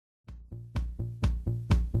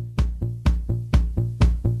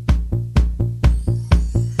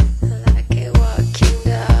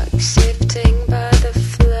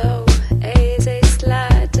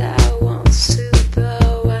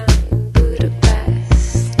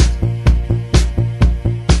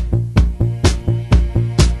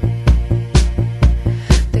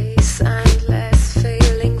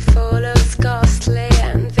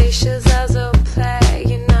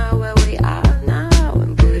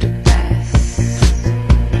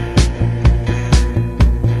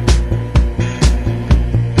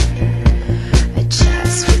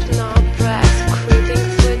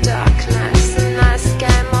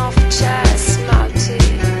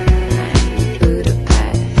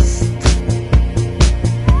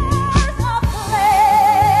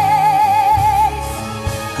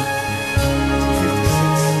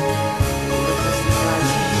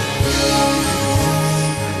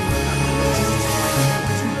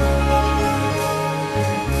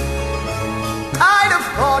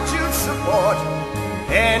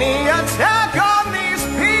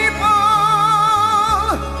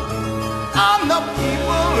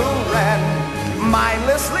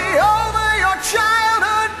carelessly over your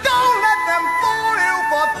childhood. Don't let them fool you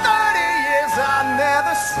for 30 years. I'll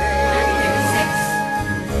never say.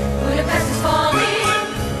 1956, Budapest is falling.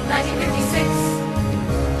 1956,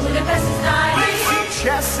 Budapest is dying. I see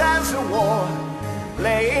chess as a war,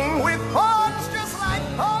 playing with pawns just like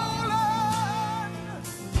Poland.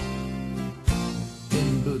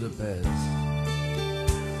 In Budapest,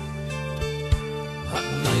 hot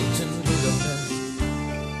night in Budapest.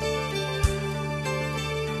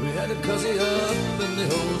 We had a cozy up in the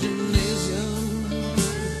old gymnasium,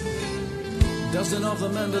 dusting off the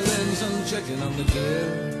mandolins and checking on the gear.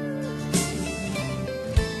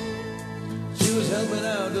 She was helping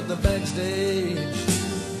out at the backstage,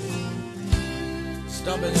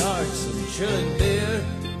 stomping hearts and chilling beer.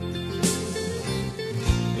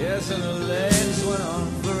 Yes, and her legs went on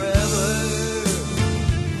forever,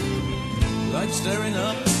 like staring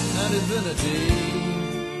up at infinity.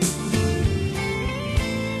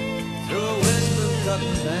 Through a wisp of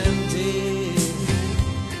cotton panty,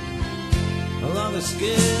 along the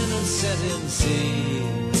skin of setting sea.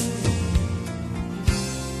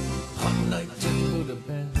 Hot night